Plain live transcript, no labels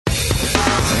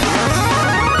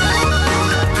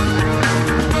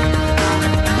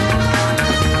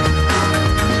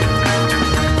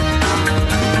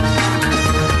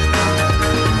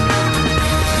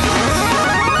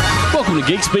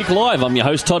Speak Live. I'm your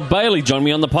host, Todd Bailey. Join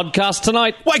me on the podcast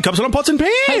tonight. Wake Ups on Pots and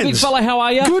Pans. Hey, big fella, how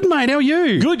are you? Good, mate. How are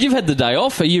you? Good. You've had the day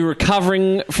off. Are you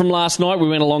recovering from last night? We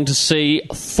went along to see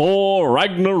Thor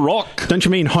Ragnarok. Don't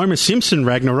you mean Homer Simpson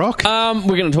Ragnarok? We're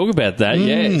going to talk about that,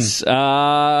 yes.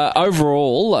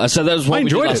 Overall, so that was what we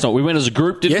did last night. We went as a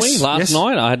group, didn't we, last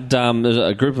night? I had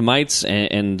a group of mates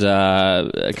and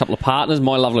a couple of partners.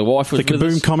 My lovely wife was the with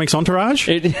us. Kaboom Comics entourage?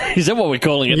 Is that what we're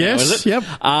calling it now, is it? Yep.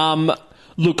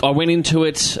 Look, I went into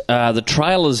it. The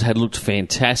trailers had looked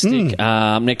fantastic.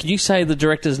 Now, can you say the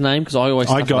director's name? Because I always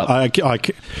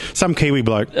some Kiwi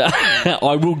bloke.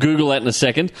 I will Google that in a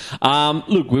second.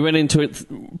 Look, we went into it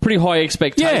pretty high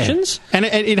expectations. Yeah. And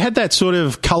it had that sort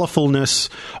of colourfulness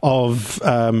of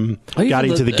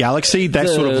Guardians of the Galaxy, that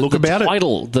sort of look about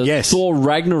title, it. The Thor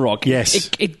Ragnarok. Yes.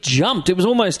 It jumped. It was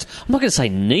almost, I'm not going to say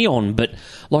neon, but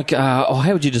like,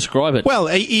 how would you describe it? Well,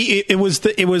 it was...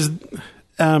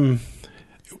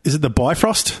 Is it the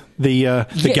Bifrost, the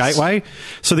gateway?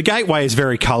 So the gateway is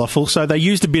very colourful. So they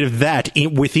used a bit of that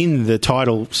within the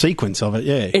title sequence of it.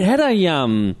 Yeah, it had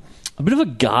a bit of a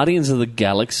Guardians of the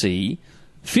Galaxy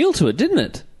feel to it, didn't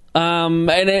it? And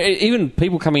even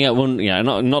people coming out,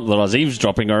 not that I was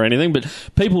eavesdropping or anything, but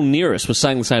people near us were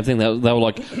saying the same thing. They were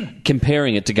like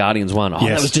comparing it to Guardians 1.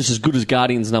 That was just as good as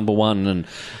Guardians number 1. And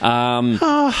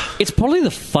it's probably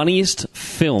the funniest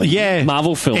film,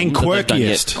 Marvel film, and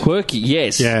quirkiest. Quirky,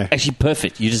 yes, actually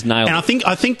perfect. You just nailed it. And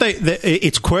I think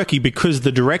it's quirky because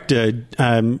the director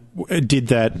did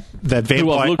that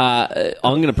vampire.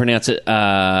 I'm going to pronounce it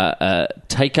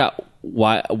Taika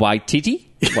Waititi.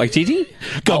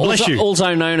 God bless you.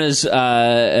 Also known as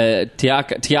Tiaka,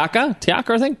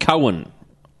 I think, Cohen.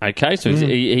 Okay, so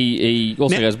he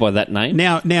also goes by that name.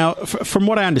 Now, from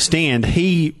what I understand,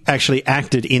 he actually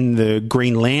acted in the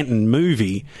Green Lantern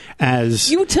movie as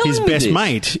his best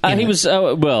mate. He was,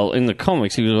 in the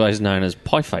comics, he was always known as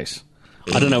Pieface.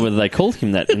 I don't know whether they called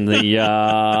him that in the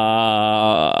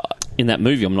in that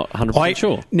movie. I'm not 100%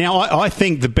 sure. Now, I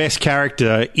think the best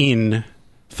character in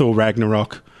Thor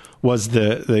Ragnarok was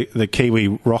the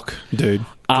Kiwi rock dude,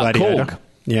 Gladiator. Korg.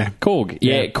 Yeah. Korg.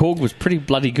 Yeah, Korg was pretty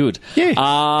bloody good. Yeah. There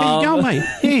you go, mate.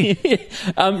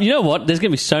 Yeah. You know what? There's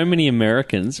going to be so many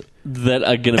Americans that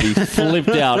are going to be flipped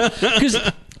out. Because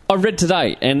I read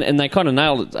today, and they kind of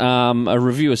nailed it. A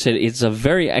reviewer said it's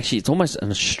it's almost an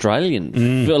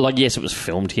Australian. Like, yes, it was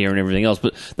filmed here and everything else,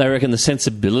 but they reckon the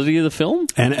sensibility of the film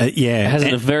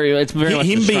it's very much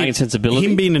an Australian sensibility.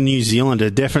 Him being a New Zealander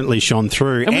definitely shone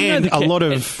through, and a lot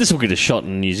of this will get a shot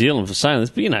in New Zealand for saying this,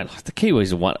 but the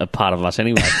Kiwis are a part of us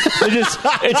anyway.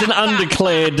 It's an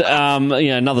undeclared,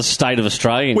 another state of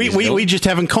Australia. We just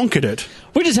haven't conquered it.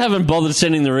 We just haven't bothered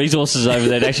sending the resources over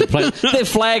there to actually play. Their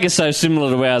flag is so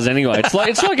similar to ours anyway.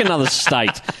 It's like another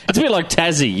state. It's a bit like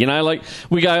Tassie, like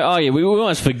we go, we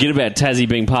almost forget about Tassie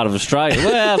being part of Australia.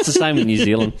 Well, it's the same in New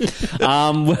Zealand.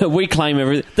 We claim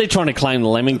everything. They're trying to claim the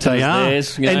Lemingtons. They are.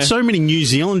 Theirs, and so many New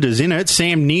Zealanders in it.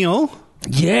 Sam Neill.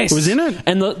 Yes, was in it,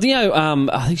 and I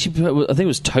think it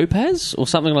was Topaz or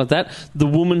something like that. The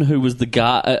woman who was the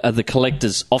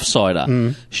collector's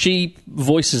offsider, she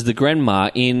voices the grandma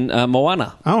in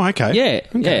Moana. Oh, okay. Yeah.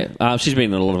 She's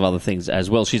been in a lot of other things as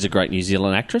well. She's a great New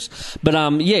Zealand actress, but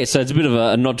so it's a bit of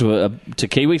a nod to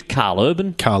Kiwi. Carl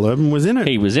Urban was in it.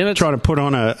 He was in it, trying to put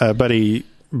on a buddy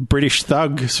British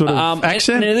thug sort of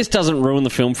accent. Now, this doesn't ruin the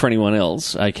film for anyone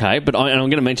else, okay? But I'm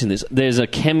going to mention this. There's a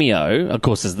cameo. Of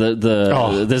course, there's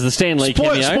the Stan Lee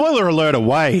cameo. Spoiler alert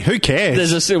away. Who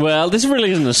cares? This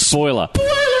really isn't a spoiler.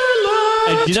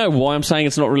 And do you know why I'm saying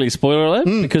it's not really a spoiler alert?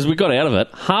 Because we got out of it.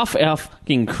 Half our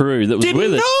fucking crew that was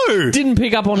with us didn't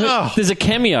pick up on it. Oh. There's a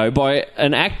cameo by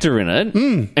an actor in it,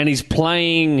 and he's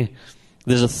playing...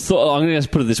 I'm going to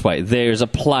put it this way. There's a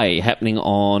play happening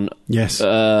on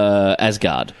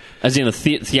Asgard, as in a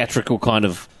theatrical kind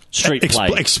of street play.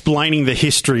 Explaining the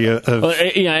history of...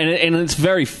 and it's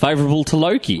very favourable to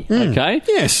Loki, okay?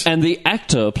 Yes. And the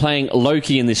actor playing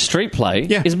Loki in this street play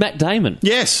is Matt Damon.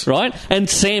 Yes. Right? And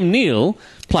Sam Neill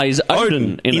plays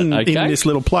Odin in it, okay? In this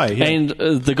little play. Yeah. And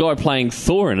the guy playing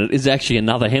Thor in it is actually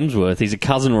another Hemsworth. He's a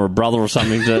cousin or a brother or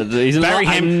something. He's another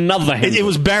Hemsworth. It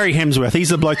was Barry Hemsworth. He's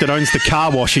the bloke that owns the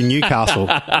car wash in Newcastle.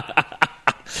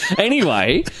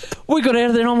 Anyway, we got out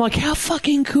of there and I'm like, how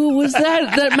fucking cool was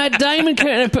that? That Matt Damon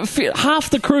character. Half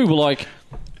the crew were like...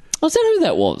 Was that who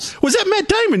that was? Was that Matt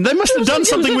Damon? They must have done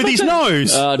something with his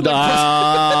nose.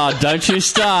 Don't you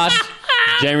start.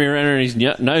 Jeremy Renner and his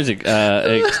nose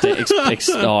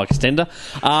extender.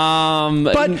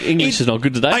 But English is not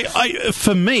good today.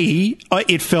 For me,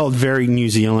 it felt very New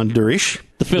Zealanderish.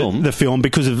 The film? The film,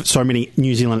 because of so many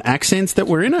New Zealand accents that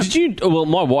were in it. Did you? Well,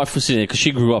 my wife was sitting there because she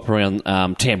grew up around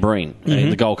Tamborine in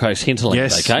the Gold Coast hinterland.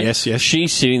 Yes, okay? yes.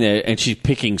 She's sitting there and she's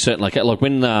picking certain, like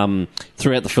when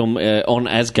throughout the film on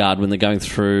Asgard when they're going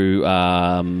through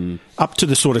up to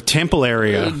the sort of temple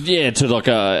area. To like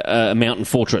a mountain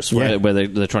fortress where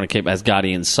they're trying to keep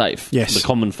Asgardians safe. Yes, the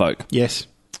common folk. Yes.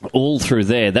 All through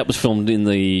there, that was filmed in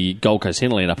the Gold Coast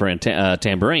hinterland up around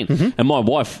Tamborine. And my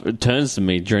wife turns to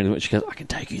me during the week. She goes, "I can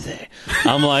take you there."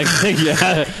 I'm like,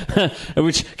 "Yeah,"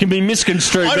 which can be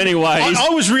misconstrued many ways. I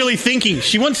was really thinking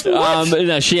she wants.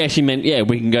 No, she actually meant,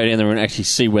 we can go down there and actually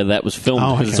see where that was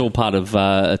filmed because it's all part of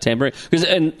Tamborine.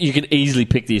 And you could easily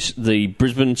pick the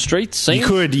Brisbane street scene. You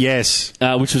could, yes,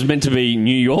 which was meant to be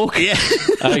New York. Yeah,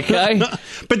 okay,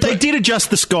 but they did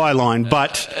adjust the skyline,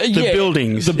 but the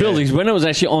buildings, when it was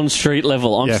actually on street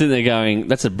level, I'm sitting there going,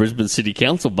 that's a Brisbane City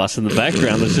Council bus in the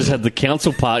background that's just had the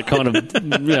council part kind of,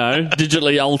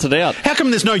 digitally altered out. How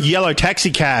come there's no yellow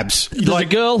taxi cabs? There's a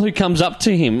girl who comes up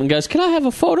to him and goes, "Can I have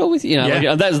a photo with you?"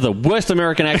 That's the worst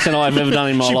American accent I've ever done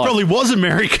in my life. She probably was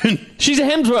American. She's a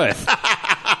Hemsworth.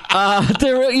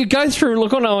 You go through and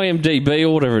look on IMDb or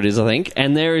whatever it is, I think,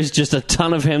 and there is just a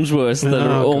ton of Hemsworths that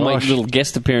all make little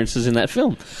guest appearances in that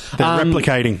film. They're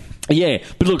replicating. Yeah,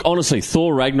 but look, honestly,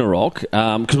 Thor Ragnarok,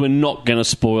 because we're not going to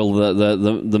spoil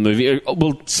the movie.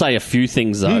 We'll say a few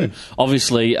things, though.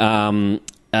 Obviously,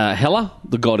 Hela,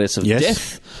 the goddess of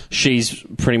death, she's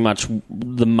pretty much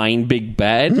the main big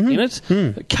bad in it.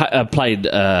 Played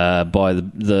by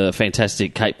the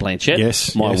fantastic Cate Blanchett.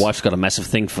 Yes, my wife's got a massive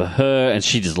thing for her, and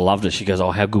she just loved it. She goes,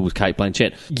 "Oh, how good was Cate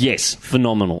Blanchett?" Yes,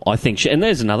 phenomenal. I think. And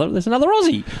there's another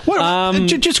Aussie. Well,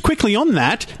 just quickly on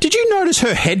that, did you notice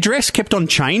her headdress kept on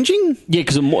changing? Yeah,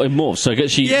 because it morphs. So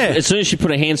as soon as she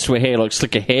put her hands to her hair, like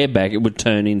slick her hair back, it would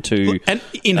turn into. And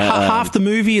in half the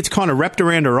movie, it's kind of wrapped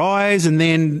around her eyes, and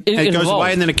then it goes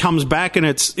away, and then it comes back, and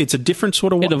it's a different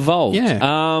sort of. It evolved.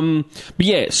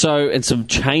 Yeah. So and some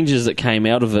changes that came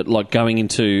out of it, like going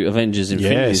into Avengers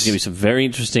Infinity, there's going to be some very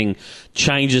interesting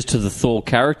changes to the Thor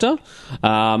character.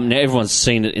 Now everyone's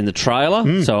seen it in the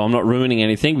trailer, so I'm not ruining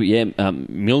anything. But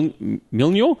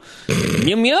Mjolnir,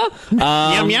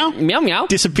 Meow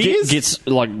disappears, gets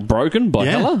like broken by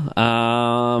Hela,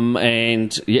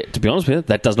 and to be honest with you,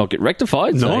 that does not get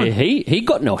rectified. No. So he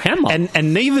got no hammer,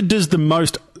 and neither does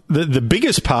the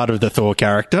biggest part of the Thor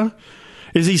character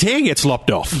is his hair gets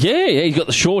lopped off. Yeah, he's got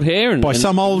the short hair by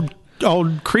some old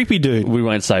creepy dude. We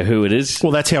won't say who it is.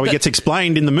 Well, that's how he gets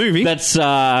explained in the movie. That's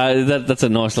a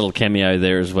nice little cameo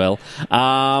there as well.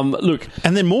 Look,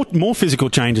 and then more physical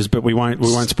changes, but we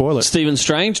won't spoil it. Stephen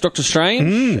Strange, Doctor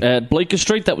Strange at Bleecker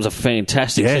Street. That was a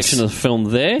fantastic section of the film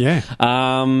there. Yeah,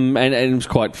 and it was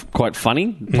quite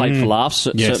funny. Played for laughs,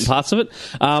 certain parts of it.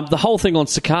 The whole thing on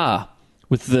Sakaar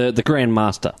with the Grand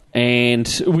Master, and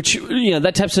which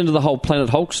that taps into the whole Planet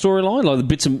Hulk storyline, like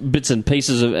the bits and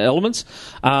pieces of elements,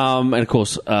 and of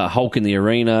course Hulk in the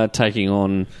arena taking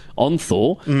on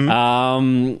Thor.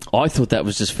 I thought that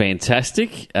was just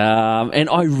fantastic, and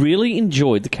I really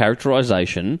enjoyed the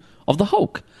characterization of the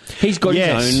Hulk. He's got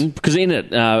his own, because in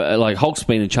it, like Hulk's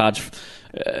been in charge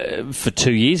for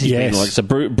 2 years. He's been like, so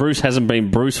Bruce hasn't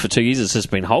been Bruce for 2 years. It's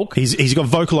just been Hulk. He's got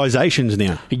vocalizations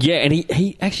now. Yeah, and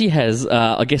he actually has,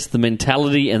 I guess, the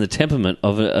mentality and the temperament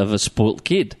of a spoilt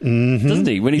kid, doesn't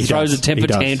he? When he throws a temper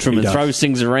tantrum and throws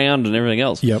things around and everything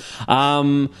else. Yep.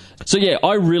 So yeah,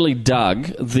 I really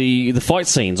dug the fight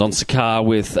scenes on Sakaar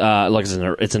with like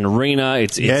it's an arena.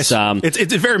 It's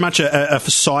very much a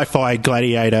sci-fi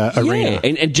gladiator arena.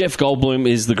 And Jeff Goldblum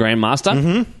is the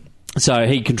Grandmaster. So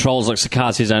he controls, like,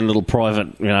 Sakaar's his own little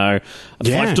private,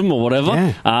 fiefdom or whatever.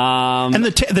 Yeah. And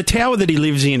the tower that he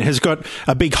lives in has got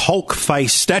a big Hulk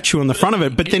face statue on the front of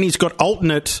it, but then he's got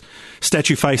alternate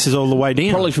statue faces all the way down.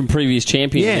 Probably from previous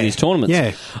champions in his tournaments.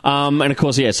 Yeah. And of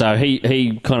course, so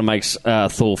he kind of makes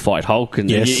Thor fight Hulk, and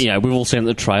we've all seen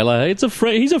the trailer. He's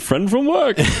a friend from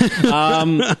work.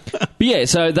 But yeah,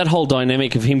 so that whole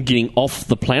dynamic of him getting off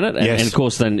the planet, and of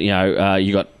course, then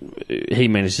he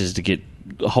manages to get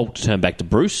Hulk to turn back to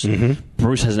Bruce.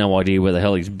 Bruce has no idea where the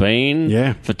hell he's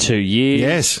been for 2 years.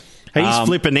 Yes. He's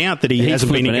flipping out that he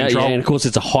hasn't been in control. And of course,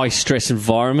 it's a high stress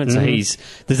environment. So there's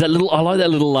that little. I like that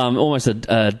little almost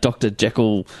a Dr.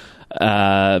 Jekyll,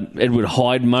 Edward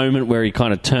Hyde moment where he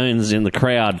kind of turns in the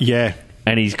crowd. Yeah,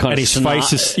 and he's kind of his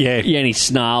face is and he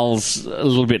snarls a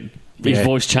little bit. His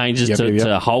voice changes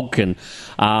to Hulk, and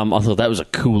I thought that was a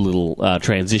cool little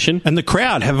transition. And the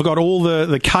crowd have got all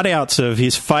the cutouts of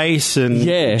his face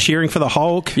and cheering for the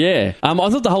Hulk. Yeah. I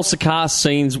thought the whole Sakaar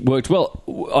scenes worked well.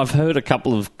 I've heard a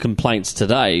couple of complaints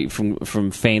today from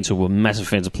fans who were massive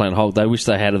fans of Planet Hulk. They wish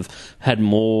they had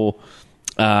more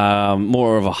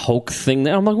more of a Hulk thing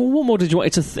there. I'm like, well, what more did you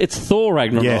want? It's Thor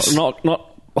Ragnarok, Yes. not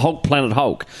Hulk Planet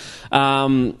Hulk.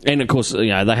 And of course, they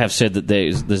have said that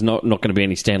there's not going to be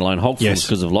any standalone Hulk films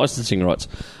because of licensing rights.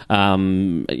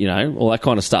 All that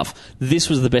kind of stuff. This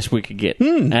was the best we could get,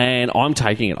 and I'm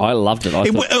taking it. I loved it.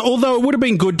 Although it would have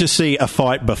been good to see a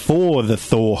fight before the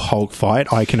Thor Hulk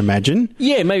fight, I can imagine.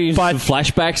 Yeah, maybe some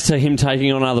flashbacks to him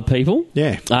taking on other people.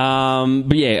 Yeah.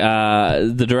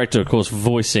 The director, of course,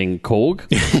 voicing Korg.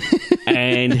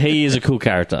 And he is a cool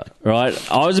character,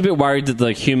 right? I was a bit worried that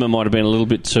the humour might have been a little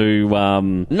bit too,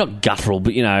 not guttural,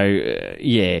 but,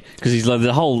 because he's like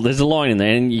there's a line in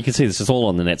there, and you can see this, it's all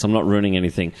on the net, so I'm not ruining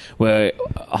anything, where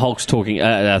Thor's talking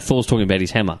about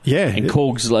his hammer. Yeah. And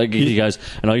Korg's like, he goes,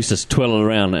 and I used to twirl it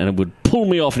around, and it would pull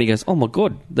me off, and he goes, oh my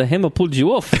God, the hammer pulled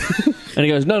you off. And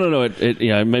he goes, no,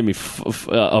 it made me,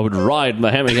 I would ride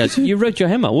my hammer. He goes, you rode your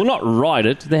hammer. Well, not ride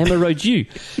it, the hammer rode you.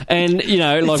 And,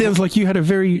 it sounds like you had a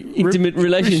very intimate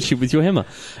relationship with your hammer.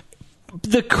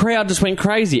 The crowd just went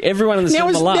crazy. Everyone in the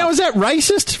cinema laughed. Now, is that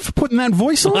racist for putting that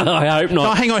voice on? I hope not.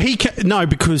 No, hang on.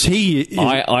 Because he...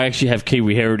 I actually have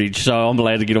Kiwi heritage, so I'm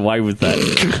allowed to get away with that.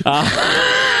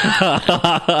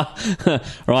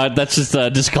 Right, that's just a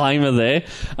disclaimer there.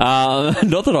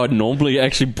 Not that I'd normally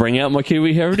actually bring out my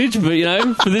Kiwi heritage, but,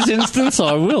 for this instance,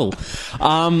 I will.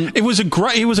 He was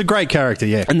a great character,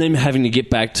 yeah. And then having to get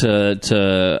back to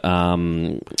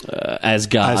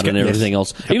Asgard and everything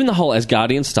else. Yep. Even the whole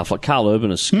Asgardian stuff, like Carl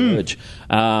Urban as Scourge.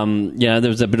 There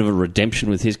was a bit of a redemption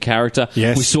with his character.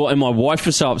 Yes. We saw, and my wife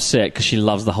was so upset because she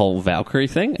loves the whole Valkyrie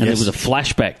thing, and there was a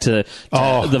flashback to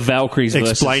the Valkyries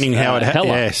explaining versus, how it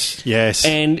Hela. Yes.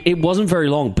 And it wasn't very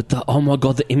long, but oh my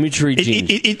God, the imagery, Jim.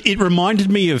 It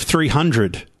reminded me of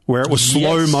 300. Where it was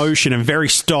slow motion and very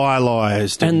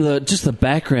stylized, and the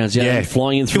backgrounds,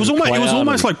 flying in through. It was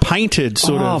almost like painted,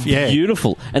 sort of. Yeah,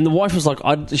 beautiful. And the wife was like,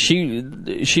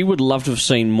 she would love to have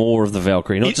seen more of the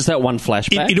Valkyrie, not just that one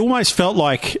flashback. It almost felt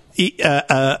like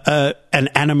an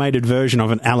animated version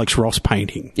of an Alex Ross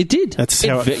painting. It did. That's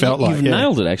how it felt like. You've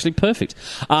nailed it, actually. Perfect.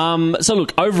 So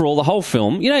look, overall, the whole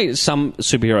film, some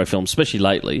superhero films, especially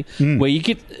lately, where you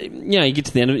get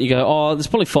to the end of it, you go, oh, there's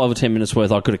probably 5 or 10 minutes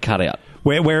worth I could have cut out.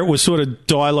 Where it was sort of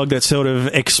dialogue that sort of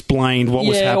explained what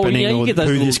was happening or who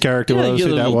this character was,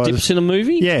 who that was. Dips in a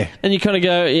movie. Yeah. And you kind of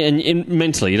go, and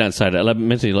mentally, you don't say that.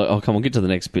 Mentally, you're like, oh, come on, get to the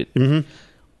next bit. Mm-hmm.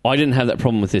 I didn't have that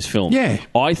problem with this film. Yeah.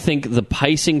 I think the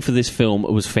pacing for this film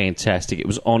was fantastic. It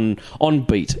was on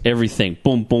beat, everything.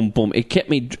 Boom, boom, boom. It kept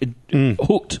me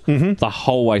hooked the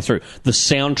whole way through. The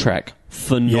soundtrack,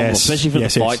 phenomenal, especially for the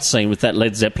fight scene with that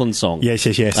Led Zeppelin song. Yes.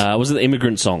 Was it the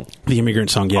Immigrant Song? The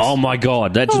Immigrant Song, yes. Oh my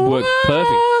God, that just worked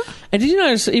perfect. And did you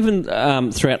notice, even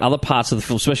throughout other parts of the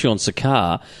film, especially on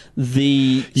Sakaar,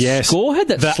 the score had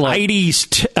that the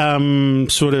 80s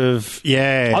sort of,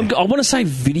 I want to say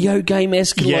video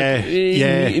game-esque,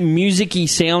 music-y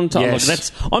sound.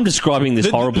 Yes. I'm describing this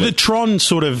horribly. The Tron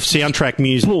sort of soundtrack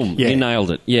music. Boom, you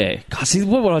nailed it, God, see,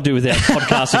 what would I do without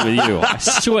podcasting with you? I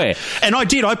swear. And I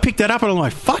did. I picked that up and I'm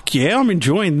like, fuck yeah, I'm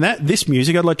enjoying this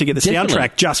music. I'd like to get the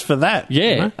soundtrack just for that.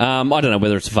 Yeah. I don't know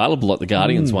whether it's available like the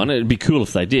Guardians one. It'd be cool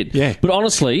if they did. Yeah. But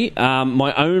honestly,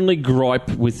 my only gripe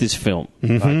with this film,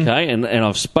 okay, and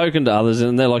I've spoken to others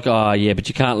and they're like, oh yeah, but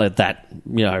you can't let that,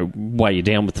 weigh you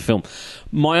down with the film.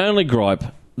 My only gripe,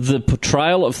 the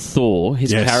portrayal of Thor,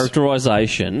 his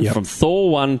characterization from Thor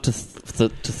 1 to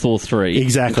Thor 3,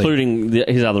 exactly, including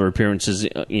his other appearances,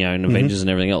 in Avengers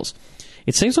and everything else.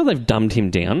 It seems like they've dumbed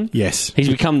him down. Yes. He's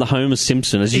become the Homer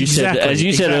Simpson, as you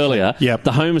said earlier,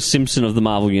 the Homer Simpson of the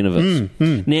Marvel Universe.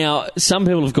 Now, some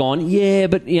people have gone,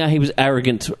 but he was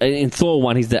arrogant. In Thor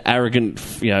 1, he's the arrogant,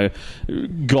 young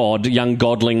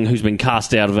godling who's been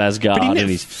cast out of Asgard. But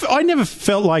I never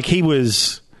felt like he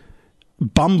was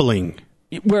bumbling.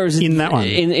 Whereas in that one,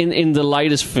 in the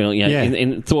latest film,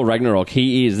 in Thor Ragnarok,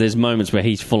 there's moments where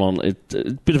he's full on a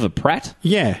bit of a prat.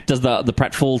 Yeah, does the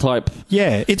pratfall type?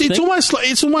 Yeah,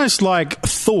 it's almost like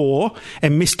Thor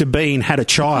and Mr. Bean had a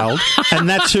child, and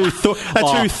that's who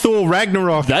Thor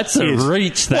Ragnarok. That's a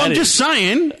reach. I'm just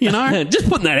saying, just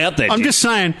putting that out there. I'm just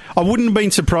saying, I wouldn't have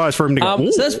been surprised for him to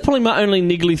go. So that's probably my only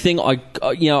niggly thing.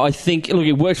 I think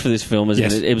it worked for this film.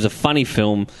 It was a funny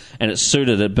film and it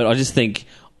suited it, but I just think.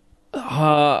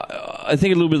 I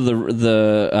think a little bit of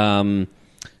the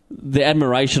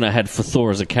admiration I had for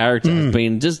Thor as a character has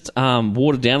been just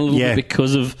watered down a little bit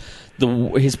because of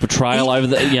his portrayal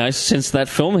over since that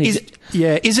film. Is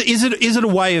it a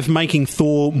way of making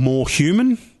Thor more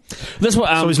human? That's what.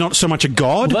 So he's not so much a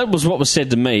god? That was what was said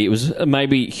to me. It was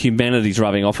maybe humanity's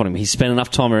rubbing off on him. He's spent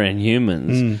enough time around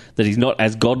humans that he's not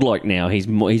as godlike now. He's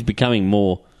becoming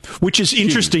more Which is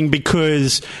interesting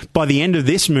because by the end of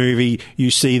this movie, you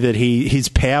see that his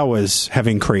powers have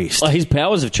increased. His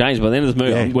powers have changed by the end of the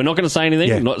movie. Yeah. We're not going to say anything.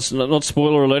 Yeah. Not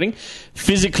spoiler alerting.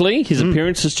 Physically, his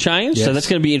appearance has changed, so Yes. that's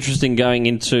going to be interesting going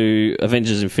into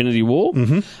Avengers: Infinity War.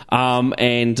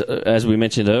 And as we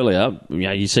mentioned earlier,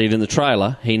 you see it in the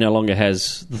trailer. He no longer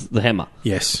has the hammer.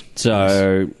 Yes.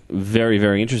 So very,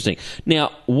 very interesting.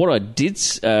 Now, what I did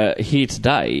hear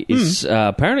today is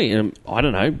apparently, I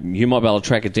don't know, you might be able to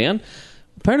track it down.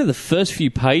 Apparently, the first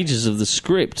few pages of the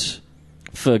script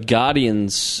for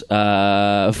Guardians, for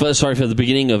the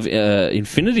beginning of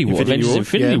Infinity War, Avengers: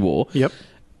 Infinity War, Yep.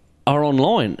 are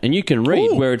online, and you can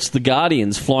read where it's the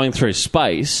Guardians flying through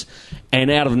space,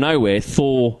 and out of nowhere,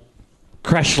 Thor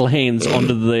crash lands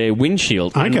onto their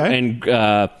windshield, and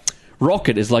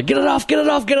Rocket is like, get it off, get it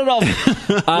off, get it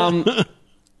off.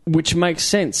 Which makes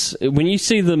sense. When you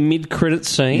see the mid-credit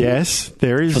scene... Yes,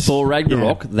 there is. For Thor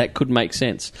Ragnarok, that could make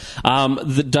sense.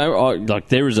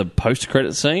 There is a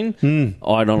post-credit scene.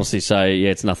 I'd honestly say,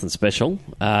 it's nothing special.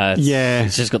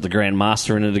 It's just got the Grand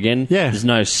Master in it again. Yeah. There's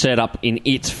no setup in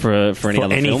it for any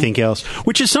other anything film. else,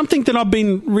 which is something that I've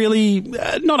been really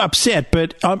not upset,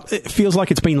 but it feels like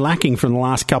it's been lacking from the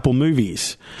last couple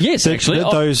movies. Yes, actually.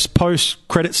 Those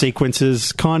post-credit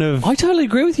sequences kind of... I totally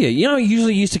agree with you. You know, it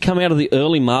usually used to come out of the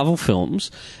early Marvel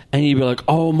films, and you'd be like,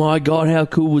 oh my God, how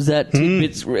cool was that?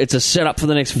 It's a setup for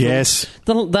the next film. Yes.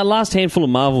 The last handful of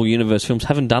Marvel Universe films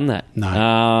haven't done that. No.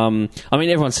 I mean,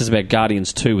 everyone says about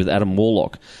Guardians 2 with Adam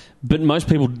Warlock, but most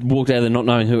people walked out there not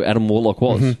knowing who Adam Warlock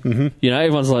was. You know,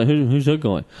 everyone's like, who's that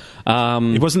guy?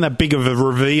 It wasn't that big of a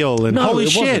reveal, and holy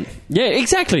shit. Wasn't. Yeah,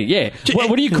 exactly, yeah.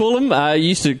 What do you call them? You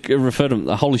used to refer to them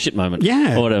the holy shit moment.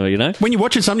 Yeah. Or whatever, you know? When you're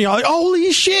watching something, you're like,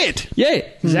 holy shit! Yeah,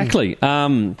 exactly.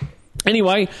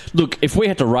 Anyway, look, if we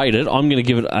had to rate it, I'm going to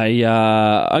give it a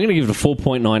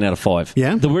 4.9 out of 5.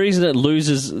 Yeah. The reason it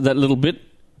loses that little bit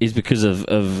is because of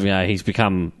he's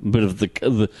become a bit of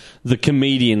the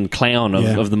comedian clown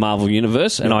of the Marvel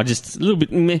Universe, and I just a little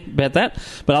bit meh about that.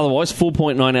 But otherwise,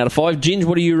 4.9 out of 5. Ginge,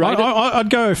 what do you rate it?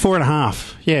 I'd go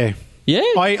 4.5. Yeah. Yeah?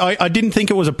 I didn't think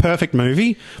it was a perfect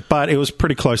movie, but it was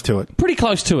pretty close to it. Pretty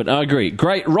close to it, I agree.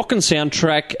 Great rockin'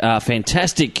 soundtrack,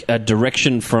 fantastic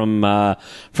direction from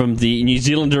the New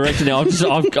Zealand director. Now,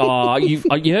 you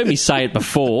heard me say it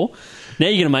before. Now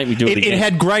you're going to make me do it again. It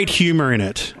had great humour in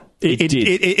it.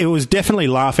 It was definitely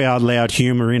laugh out loud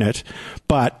humour in it,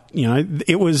 but you know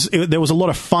there was a lot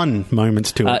of fun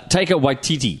moments to it. Taika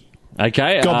Waititi.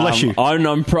 Okay, God bless you.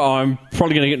 I'm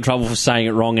probably going to get in trouble for saying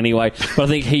it wrong anyway, but I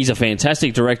think he's a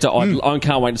fantastic director. I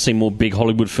can't wait to see more big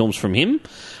Hollywood films from him.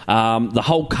 The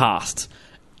whole cast,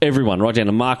 everyone, right down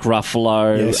to Mark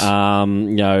Ruffalo, yes.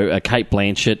 Cate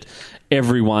Blanchett,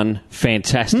 everyone,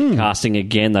 fantastic casting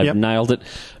again. They've nailed it.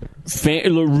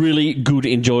 Really good,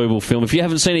 enjoyable film. If you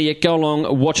haven't seen it yet, go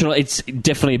along, watch it. It's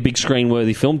definitely a big screen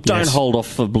worthy film. Don't hold off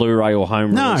for Blu-ray or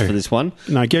home release for this one.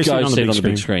 No, go see it on the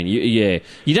big screen. You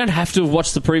don't have to have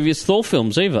watched the previous Thor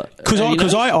films either.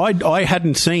 Because I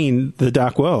hadn't seen The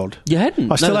Dark World. You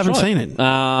hadn't? I still haven't seen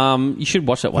it. You should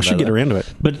watch that one. I should get around to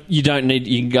it. But you don't need.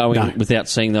 You can go in without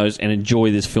seeing those and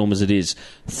enjoy this film as it is.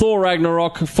 Thor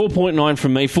Ragnarok, 4.9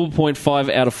 from me,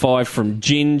 4.5 out of 5 from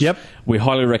Ginge. Yep. We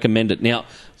highly recommend it. Now,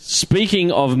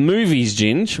 speaking of movies,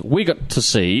 Ginge, we got to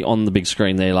see on the big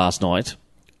screen there last night,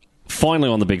 finally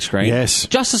on the big screen, yes,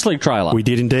 Justice League trailer. We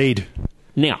did indeed.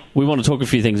 Now, we want to talk a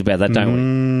few things about that,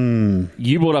 don't we?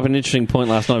 You brought up an interesting point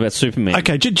last night about Superman.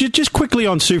 Okay, just quickly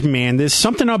on Superman, there's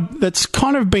something that's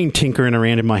kind of been tinkering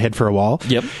around in my head for a while.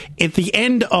 Yep. At the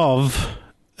end of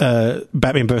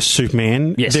Batman vs.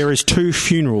 Superman, there is 2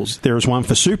 funerals. There is one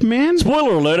for Superman.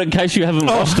 Spoiler alert, in case you haven't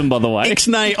watched them, by the way.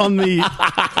 Ixnay on the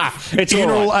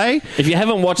funeral A. If you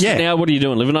haven't watched it now, what are you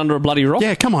doing? Living under a bloody rock?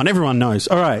 Yeah, come on, everyone knows.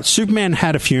 All right, Superman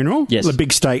had a funeral, the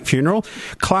big state funeral.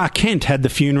 Clark Kent had the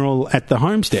funeral at the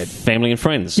homestead. Family and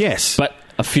friends. Yes. But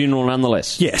a funeral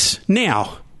nonetheless. Yes.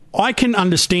 Now, I can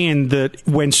understand that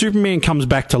when Superman comes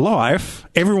back to life,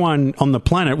 everyone on the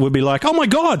planet would be like, oh my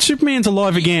God, Superman's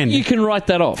alive again. You can write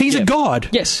that off. He's a god.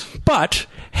 Yes. But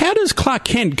how does Clark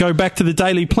Kent go back to the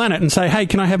Daily Planet and say, hey,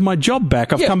 can I have my job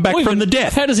back? I've come back from the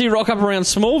death. How does he rock up around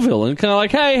Smallville and kind of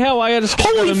like, hey, how are you?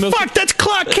 Holy fuck, that's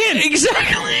Clark Kent.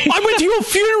 Exactly. I went to your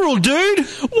funeral, dude.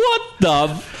 What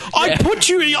the... I put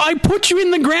you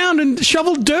in the ground and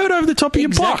shoveled dirt over the top of your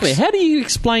box. Exactly. How do you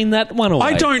explain that one away?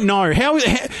 I don't know. How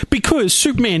because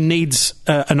Superman needs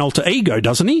an alter ego,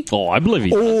 doesn't he? Oh, I believe he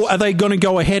does. Or are they going to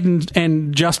go ahead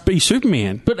and just be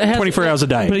Superman 24 hours a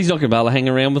day? But he's not going to be able to hang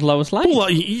around with Lois Lane. Well,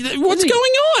 what's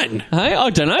going on? Hey, I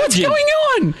don't know. What's Jim. going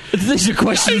on? These are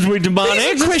questions we demand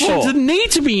answers These are questions for. that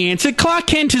need to be answered. Clark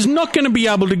Kent is not going to be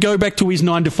able to go back to his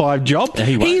 9-to-5 job.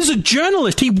 He won't. He's a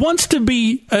journalist. He wants to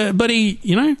be,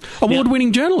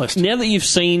 award-winning journalist. Now that you've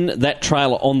seen that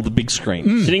trailer on the big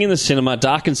screen, sitting in the cinema,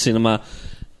 darkened cinema,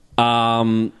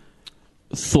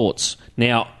 thoughts.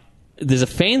 Now, there's a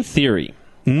fan theory,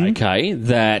 okay,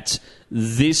 that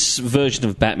this version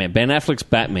of Batman, Ben Affleck's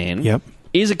Batman, Yep.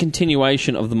 is a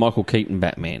continuation of the Michael Keaton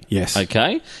Batman. Yes.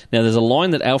 Okay? Now, there's a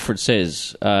line that Alfred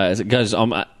says, as it goes,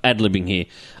 I'm ad-libbing here,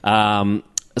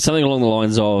 something along the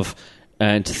lines of,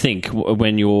 to think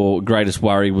when your greatest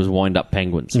worry was wind-up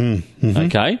penguins.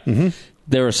 Okay?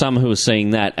 There are some who are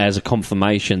seeing that as a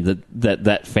confirmation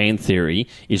that fan theory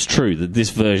is true, that this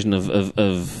version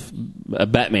of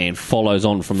Batman follows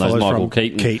on from those Michael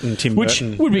Keaton, Tim which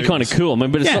Burton would be kind of movies. cool. I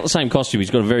mean, but it's not the same costume. He's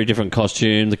got a very different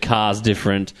costume. The car's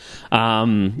different. I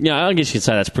guess you could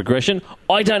say that's progression.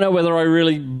 I don't know whether I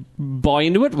really buy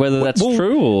into it, whether that's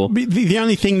true or... The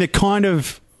only thing that kind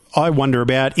of I wonder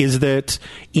about is that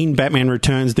in Batman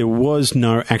Returns there was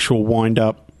no actual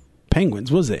wind-up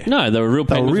penguins, was there? No, they were real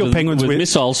penguins, with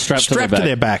missiles strapped to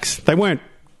their backs. They weren't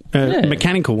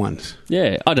mechanical ones.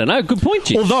 Yeah, I don't know. Good point,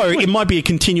 Jim. Although it might be a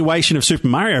continuation of Super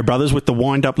Mario Brothers with the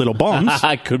wind-up little bombs.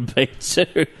 Could be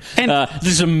too. And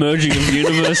this emerging of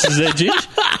universes there, Jim.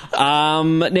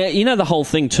 Now, you know the whole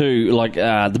thing too, like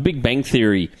the Big Bang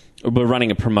Theory. We're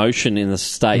running a promotion in the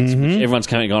States. Which everyone's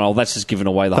coming and going, oh, that's just given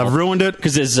away the whole... They've ruined it.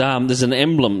 Because there's an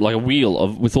emblem, like a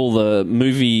wheel, with all the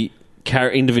movie...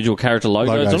 individual character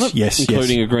logos on it,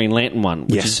 including a Green Lantern one,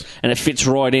 and it fits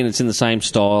right in. It's in the same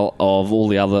style of all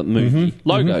the other movie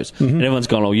logos, and everyone's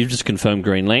gone, "Oh, you've just confirmed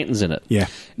Green Lantern's in it." Yeah.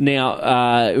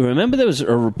 Now, remember there was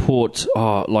a report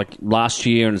like last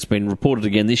year, and it's been reported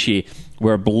again this year,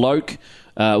 where a bloke,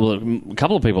 a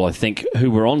couple of people, I think, who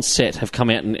were on set have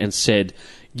come out and said,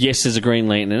 "Yes, there's a Green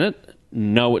Lantern in it.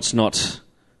 No, it's not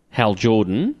Hal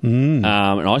Jordan." And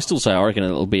I still say I reckon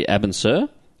it'll be Abin Sur.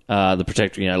 The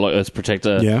protector, like Earth's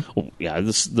protector,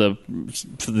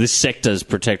 this sector's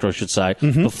protector, I should say,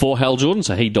 before Hal Jordan,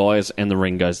 so he dies and the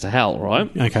ring goes to Hal, right?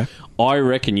 Okay. I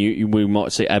reckon we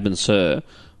might see Abin Sur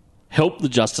help the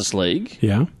Justice League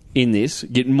in this,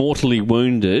 get mortally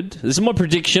wounded. This is my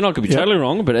prediction, I could be totally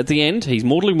wrong, but at the end, he's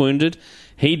mortally wounded,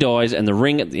 he dies, and the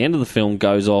ring at the end of the film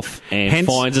goes off and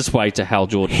finds its way to Hal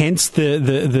Jordan. Hence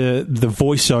the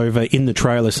voiceover in the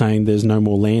trailer saying there's no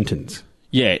more lanterns.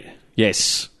 Yeah,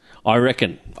 yes. I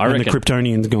reckon. And the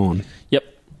Kryptonian's gone. Yep.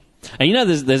 And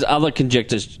there's other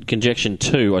conjecture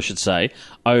too, I should say,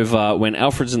 over when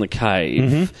Alfred's in the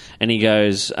cave and he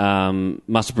goes,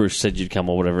 Master Bruce said you'd come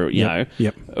or whatever, I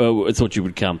thought you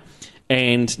would come.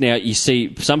 And now you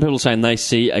see some people saying they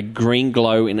see a green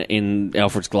glow in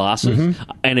Alfred's glasses.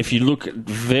 And if you look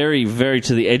very, very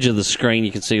to the edge of the screen,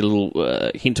 you can see a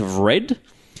little hint of red.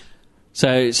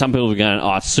 So some people are going,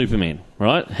 oh, it's Superman,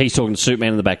 right? He's talking to Superman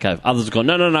in the Batcave. Others have gone,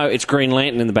 no, it's Green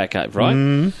Lantern in the Batcave,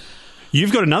 right?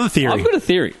 You've got another theory. I've got a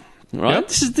theory,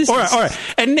 right? Yep. All right.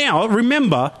 And now,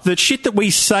 remember, that shit that we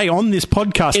say on this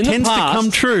podcast tends to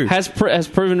come true. Has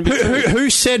proven to be true. Who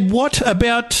said what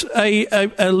about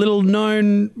a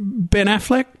little-known Ben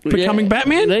Affleck becoming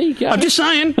Batman? There you go. I'm just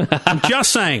saying.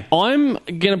 I'm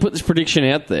going to put this prediction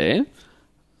out there.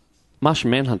 Martian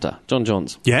Manhunter, John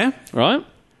Johns. Yeah? Right?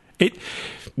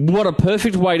 What a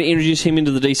perfect way to introduce him into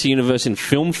the DC universe in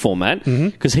film format,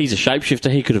 because he's a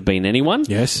shapeshifter. He could have been anyone.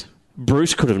 Yes.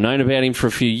 Bruce could have known about him for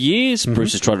a few years.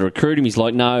 Bruce has tried to recruit him. He's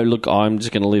like, no, look, I'm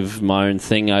just going to live my own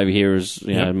thing over here as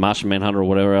Martian Manhunter or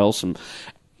whatever else.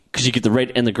 Because you get the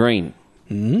red and the green,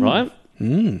 right?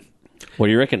 What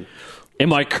do you reckon?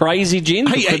 Am I crazy, Jin?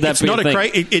 It's not a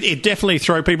crazy. It definitely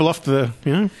throw people off the.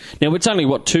 Now it's only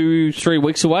 2-3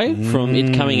 weeks away from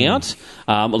it coming out.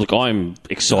 Look, I'm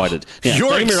excited. Now,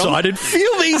 you're excited.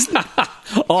 Feel these.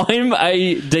 I'm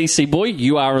a DC boy.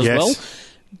 You are as well.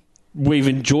 We've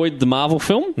enjoyed the Marvel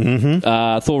film,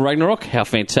 Thor Ragnarok. How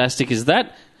fantastic is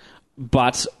that?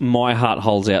 But my heart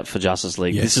holds out for Justice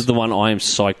League. Yes. This is the one I am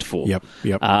psyched for. Yep.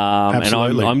 And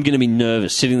Absolutely. I'm going to be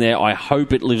nervous sitting there. I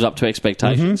hope it lives up to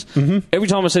expectations. Every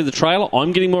time I see the trailer,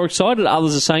 I'm getting more excited.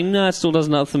 Others are saying, no, it still does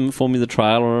nothing for me, the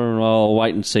trailer, and I'll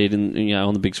wait and see it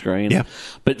on the big screen. Yeah.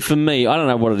 But for me, I don't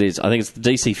know what it is. I think it's the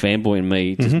DC fanboy in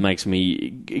me just makes me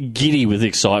giddy with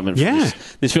excitement for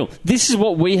this film. This is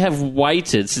what we have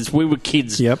waited since we were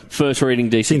kids first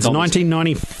reading DC Since comics.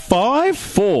 1995?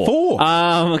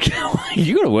 Four.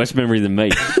 You got a worse memory than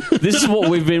me. This is what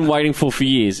we've been waiting for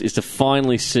years, is to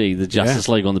finally see the Justice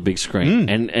League on the big screen.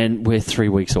 And we're 3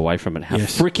 weeks away from it. How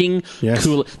freaking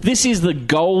cool. This is the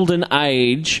golden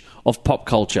age of pop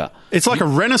culture. It's like a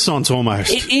renaissance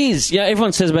almost. It is. Yeah,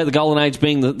 everyone says about the golden age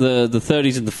being the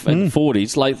 30s and the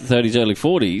 40s, late 30s, early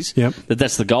 40s,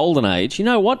 that's the golden age. You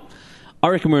know what? I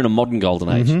reckon we're in a modern golden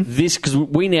age. Because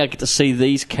we now get to see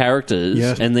these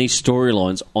characters and these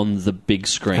storylines on the big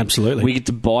screen. Absolutely. We get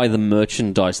to buy the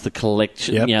merchandise, the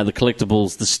collection, the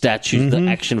collectibles, the statues, the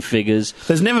action figures.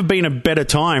 There's never been a better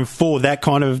time for that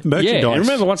kind of merchandise. Yeah, and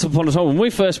remember once upon a time when we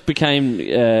first became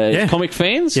comic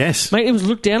fans? Yes. Mate, it was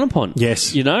looked down upon.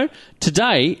 Yes. You know?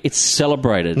 Today, it's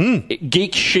celebrated.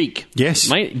 Geek chic. Yes.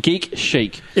 Mate, geek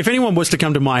chic. If anyone was to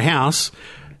come to my house...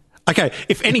 Okay,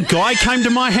 if any guy came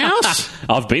to my house...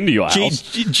 I've been to your house.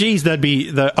 Geez, they'd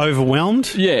be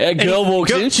overwhelmed. Yeah, a girl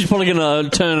walks in, she's probably going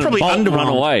to turn and run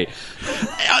away.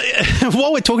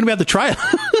 While we're talking about the trailer...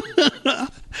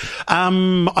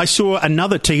 I saw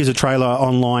another teaser trailer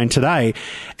online today,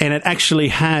 and it actually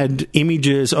had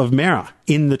images of Mera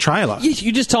in the trailer. Yes,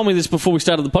 you just told me this before we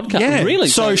started the podcast. Yeah, really?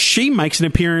 So she makes an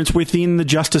appearance within the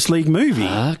Justice League movie.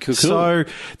 Cool. So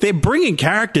they're bringing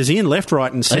characters in left,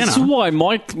 right, and centre. That's why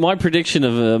my prediction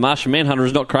of Martian Manhunter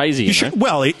is not crazy.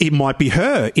 Well, it might be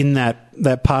her in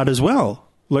that part as well.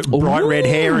 Like bright red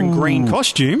hair and green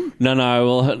costume. No,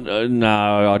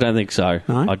 I don't think so.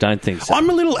 No? I don't think so. I'm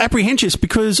a little apprehensive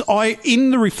because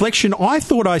in the reflection, I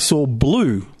thought I saw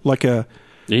blue, like a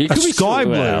sky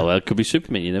blue. Well, it could be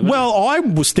Superman. You never know. Well, I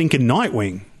was thinking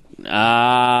Nightwing.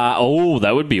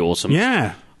 That would be awesome.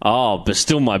 Yeah. Oh, but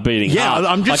still my beating heart.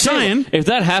 I'm just saying. If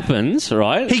that happens,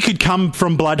 right? He could come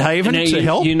from Bloodhaven to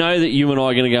help. You know that you and I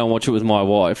are going to go and watch it with my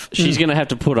wife. She's going to have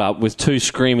to put up with two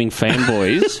screaming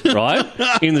fanboys, right,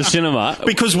 in the cinema.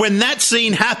 Because when that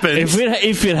scene happens...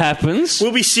 If it happens...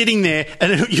 We'll be sitting there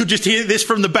and you'll just hear this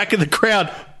from the back of the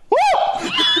crowd.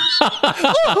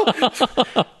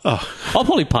 I'll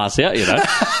probably pass out, you know.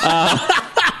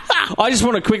 I just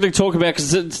want to quickly talk about,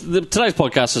 because today's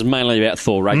podcast is mainly about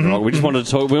Thor Ragnarok. We just wanted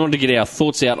to talk. We wanted to get our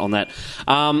thoughts out on that.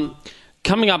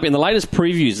 Coming up in the latest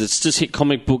previews, it's just hit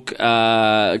comic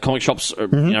shops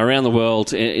around the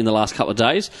world in the last couple of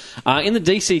days. In the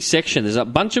DC section, there's a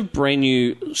bunch of brand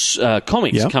new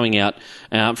comics coming out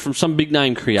from some big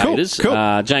name creators. Cool.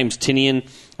 James Tynion,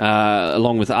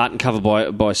 along with art and cover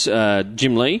by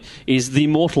Jim Lee, is The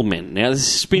Immortal Men. Now,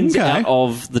 this spins out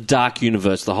of the Dark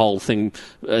Universe, the whole thing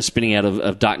spinning out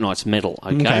of Dark Knight's Metal.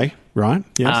 Okay. Right,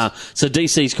 yes. So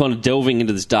DC's kind of delving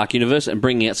into this dark universe and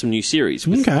bringing out some new series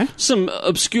with some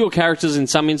obscure characters in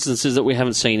some instances that we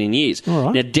haven't seen in years. All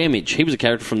right. Now, Damage, he was a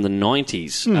character from the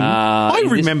 90s. I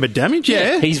remember Damage,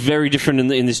 yeah. He's very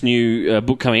different in this new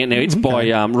book coming out. Now, it's by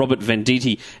Robert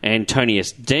Venditti and Tony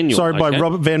S. Daniel. Sorry, by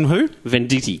Robert Van who?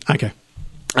 Venditti. Okay.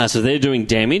 So they're doing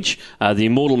Damage. The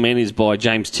Immortal Men is by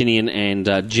James Tynion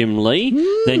and Jim Lee.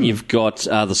 Then you've got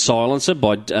The Silencer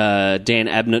by Dan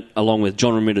Abnett along with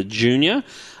John Romita Jr.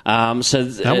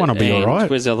 That one will be all right.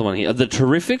 Where's the other one here? The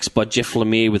Terrifics by Jeff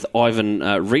Lemire with Ivan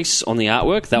Reis on the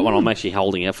artwork. That one I'm actually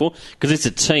holding out for because it's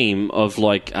a team of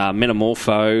like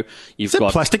Metamorpho. You've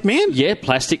got Plastic Man? Yeah,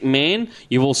 Plastic Man.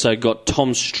 You've also got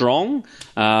Tom Strong,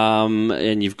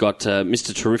 and you've got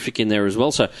Mr. Terrific in there as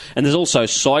well. And there's also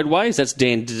Sideways. That's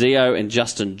Dan DiDio and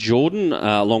Justin Jordan,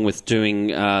 along with doing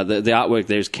the artwork.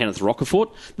 There's Kenneth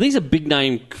Rocafort. These are big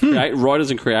name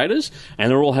writers and creators, and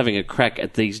they're all having a crack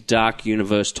at these dark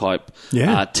universe type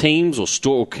teams or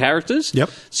store characters. Yep.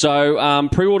 So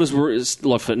pre-orders were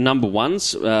like for number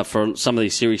ones for some of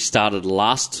these series started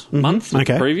last month.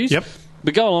 Okay. Previews. Yep.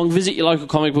 But go along, visit your local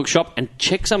comic book shop and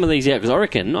check some of these out because I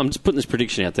reckon, I'm just putting this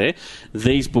prediction out there,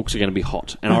 these books are going to be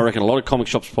hot. And I reckon a lot of comic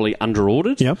shops probably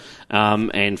under-ordered. Yep.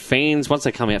 And fans, once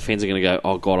they come out, fans are going to go,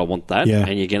 oh, God, I want that. Yeah.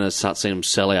 And you're going to start seeing them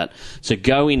sell out. So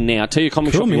go in now. Tell your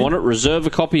comic shop you want it. Reserve a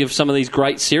copy of some of these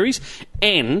great series.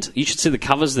 And you should see the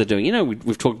covers they're doing. You know,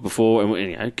 we've talked before,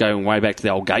 and going way back to the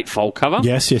old Gatefold cover.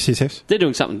 Yes. They're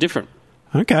doing something different.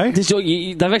 Okay.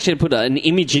 They've actually put an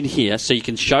image in here so you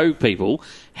can show people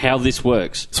how this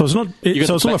works. So it's not. It's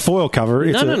not a foil cover.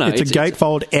 It's no. It's a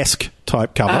gatefold-esque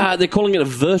type cover. They're calling it a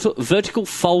vertical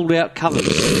fold-out cover.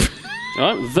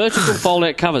 All right, vertical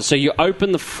fold-out cover. So you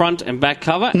open the front and back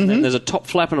cover, and then there's a top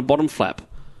flap and a bottom flap.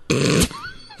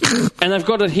 And they've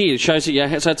got it here. It shows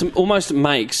it. So it almost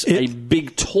makes a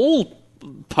big, tall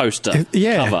poster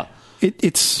cover.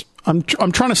 I'm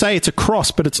trying to say it's a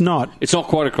cross, but it's not. It's not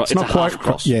quite a cross. It's not quite a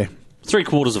cross. Yeah,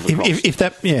 3/4 of a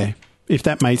cross. If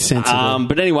that made sense.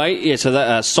 But anyway, so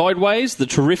that, Sideways, the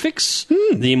Terrifics,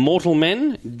 the Immortal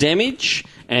Men, Damage,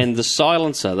 and the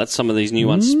Silencer. That's some of these new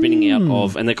ones spinning out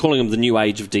of, and they're calling them the new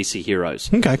age of DC heroes.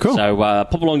 Okay, cool. So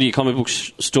pop along to your comic book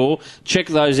store, check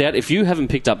those out. If you haven't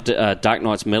picked up Dark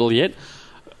Knight's Metal yet,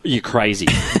 you're crazy.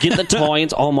 Get the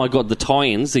tie-ins. Oh my god, the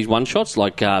tie-ins, these one-shots,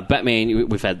 like Batman,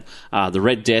 we've had the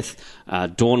Red Death,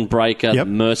 Dawnbreaker,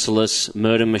 Merciless,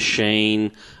 Murder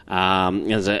Machine,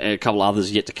 there's a couple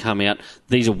others yet to come out.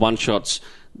 These are one-shots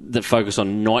that focus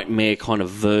on nightmare kind of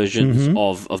versions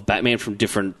of Batman from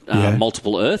different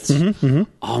multiple Earths.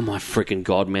 Oh my freaking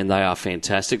god, man, they are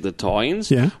fantastic, the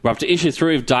tie-ins. We're up to issue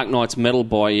 3 of Dark Knight's Metal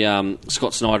by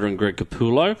Scott Snyder and Greg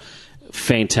Capullo.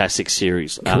 Fantastic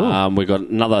series. Cool. We've got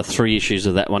another 3 issues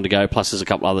of that one to go, plus there's a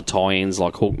couple other tie-ins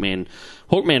like Hawkman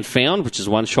Found, which is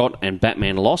one shot, and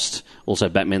Batman Lost, also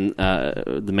Batman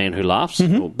the Man Who Laughs,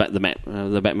 or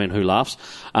the Batman Who Laughs.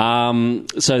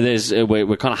 So there's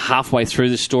we're kind of halfway through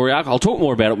this story arc. I'll talk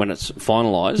more about it when it's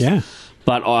finalised.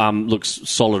 But looks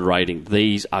solid rating.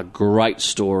 These are great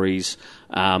stories.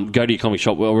 Go to your comic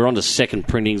shop. Well, we're on to second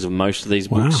printings of most of these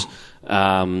books.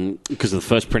 Because the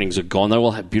first printings are gone. They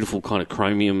all have beautiful kind of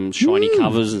chromium shiny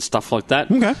covers and stuff like that.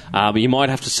 But you might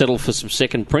have to settle for some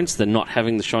second prints. They're not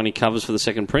having the shiny covers for the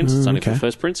second prints. It's only for the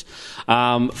first prints.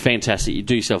 Fantastic. You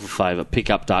do yourself a favour. Pick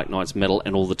up Dark Knight's Metal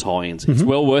and all the tie-ins. It's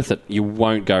well worth it. You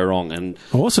won't go wrong. And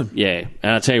awesome. Yeah.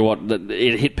 And I tell you what,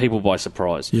 it hit people by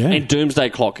surprise. And Doomsday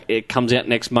Clock, it comes out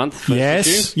next month.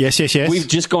 Yes. We've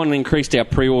just gone and increased our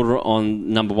pre-order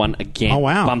on number 1 again. Oh,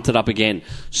 wow. Bumped it up again.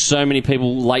 So many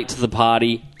people late to the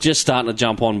party, just starting to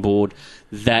jump on board.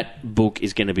 That book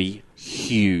is going to be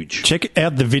huge. Check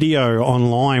out the video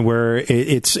online where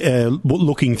it's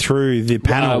looking through the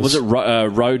panels. Was it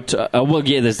Road to... well,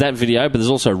 yeah, there's that video, but there's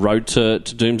also Road to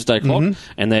Doomsday Clock,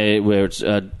 and where it's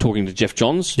talking to Jeff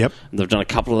Johns. Yep. They've done a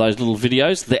couple of those little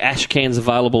videos. The ash can's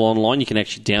available online. You can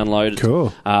actually download it.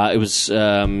 Cool. It was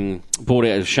brought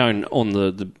out, shown on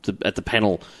at the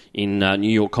panel in New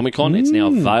York Comic Con. It's now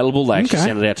available. They actually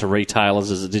sent it out to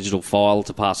retailers as a digital file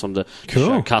to pass on to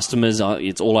show customers.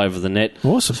 It's all over the net.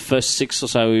 Awesome. The first 6 or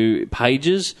so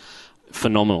pages,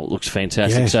 phenomenal. It looks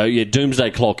fantastic. So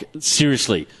Doomsday Clock,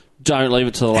 seriously, don't leave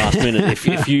it to the last minute.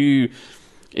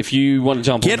 If you want to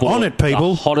jump on it,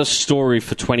 people. The hottest story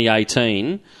for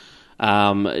 2018,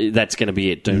 that's going to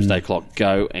be it. Doomsday Clock.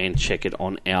 Go and check it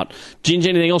on out. Ginge,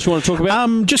 anything else you want to talk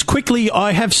about? Just quickly,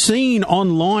 I have seen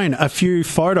online a few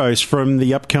photos from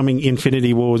the upcoming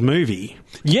Infinity Wars movie.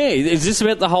 Yeah, is this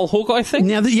about the whole Hawkeye thing?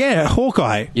 Now,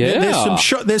 Hawkeye. Yeah.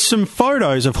 There's some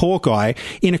photos of Hawkeye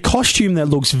in a costume that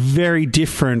looks very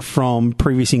different from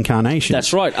previous incarnations.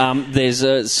 That's right.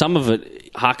 There's some of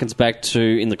it harkens back to,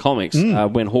 in the comics,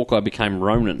 when Hawkeye became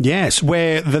Ronin. Yes,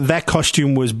 where that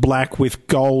costume was black with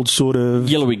gold sort of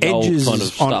yellowy gold edges kind of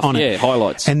stuff. on it. Yeah,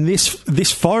 highlights. And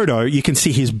this photo, you can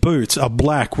see his boots are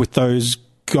black with those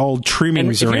gold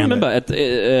trimmings around it. If you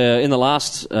remember, in the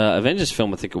last Avengers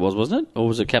film, I think it was, wasn't it? Or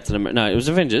was it Captain America? No, it was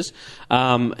Avengers.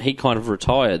 He kind of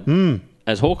retired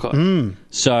as Hawkeye.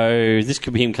 So this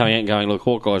could be him coming out and going, look,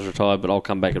 Hawkeye's retired, but I'll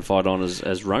come back and fight on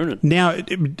as Ronin. Now,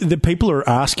 the people are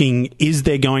asking, is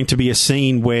there going to be a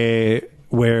scene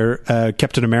where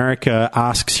Captain America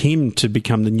asks him to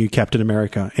become the new Captain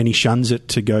America and he shuns it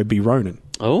to go be Ronin?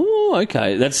 Oh,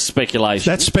 okay. That's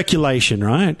speculation. That's speculation,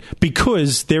 right?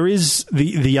 Because there is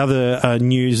the other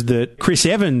news that Chris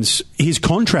Evans, his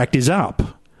contract is up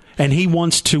and he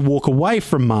wants to walk away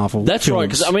from Marvel. That's films. right,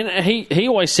 because, I mean, he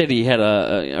always said he had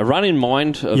a run in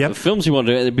mind of the films he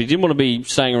wanted to do, but he didn't want to be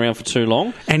staying around for too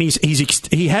long. And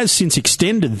he has since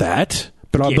extended that.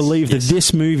 But I believe that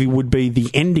this movie would be the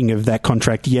ending of that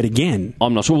contract yet again.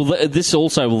 I'm not sure. Well, this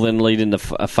also will then lead into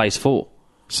Phase 4.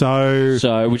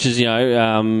 So, which is,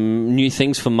 new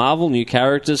things for Marvel, new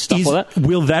characters, stuff like that.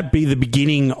 Will that be the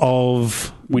beginning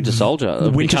of Winter Soldier?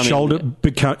 Winter Soldier.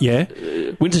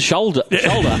 Winter Soldier.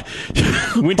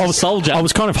 Winter Soldier. I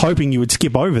was kind of hoping you would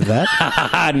skip over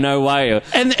that. No way.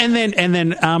 And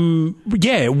then,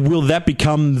 will that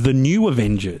become the new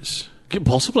Avengers?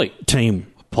 Possibly. Team.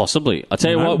 Possibly. I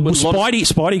tell you what.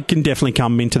 Spidey can definitely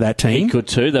come into that team. He could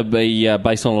too. That'd be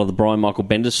based on a lot of the Brian Michael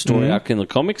Bendis story arc in the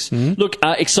comics. Look,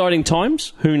 exciting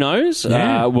times. Who knows?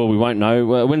 Yeah. Well, we won't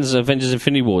know. When's Avengers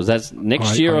Infinity Wars? That's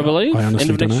next year, I believe. End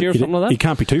of next year or something like that. You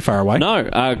can't be too far away. No,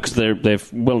 because they're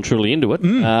well and truly into it.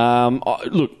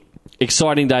 Look,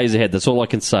 Exciting days ahead. That's all I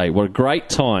can say. What a great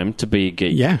time to be a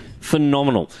geek. Yeah.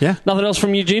 Phenomenal. Yeah. Nothing else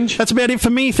from you, Ginge? That's about it for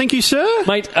me. Thank you, sir.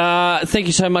 Mate, thank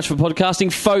you so much for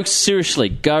podcasting. Folks, seriously,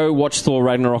 go watch Thor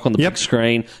Ragnarok on the big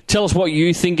screen. Tell us what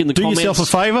you think in the comments. Do yourself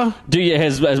a favour. Do you,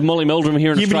 as Molly Meldrum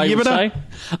here in Australia would say.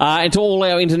 And to all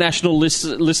our international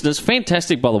listeners,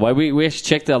 fantastic, by the way. We actually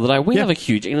checked the other day. We have a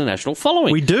huge international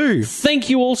following. We do. Thank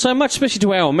you all so much, especially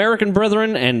to our American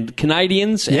brethren and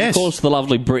Canadians, and of course the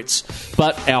lovely Brits.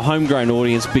 But our homegrown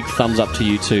audience, big thumbs up to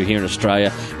you too here in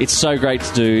Australia. It's so great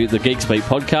to do the Geek Speak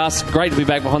podcast. Great to be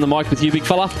back behind the mic with you, big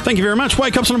fella. Thank you very much.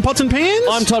 Wake up, some pots and pans.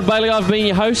 I'm Todd Bailey. I've been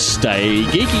your host. Stay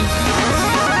geeky.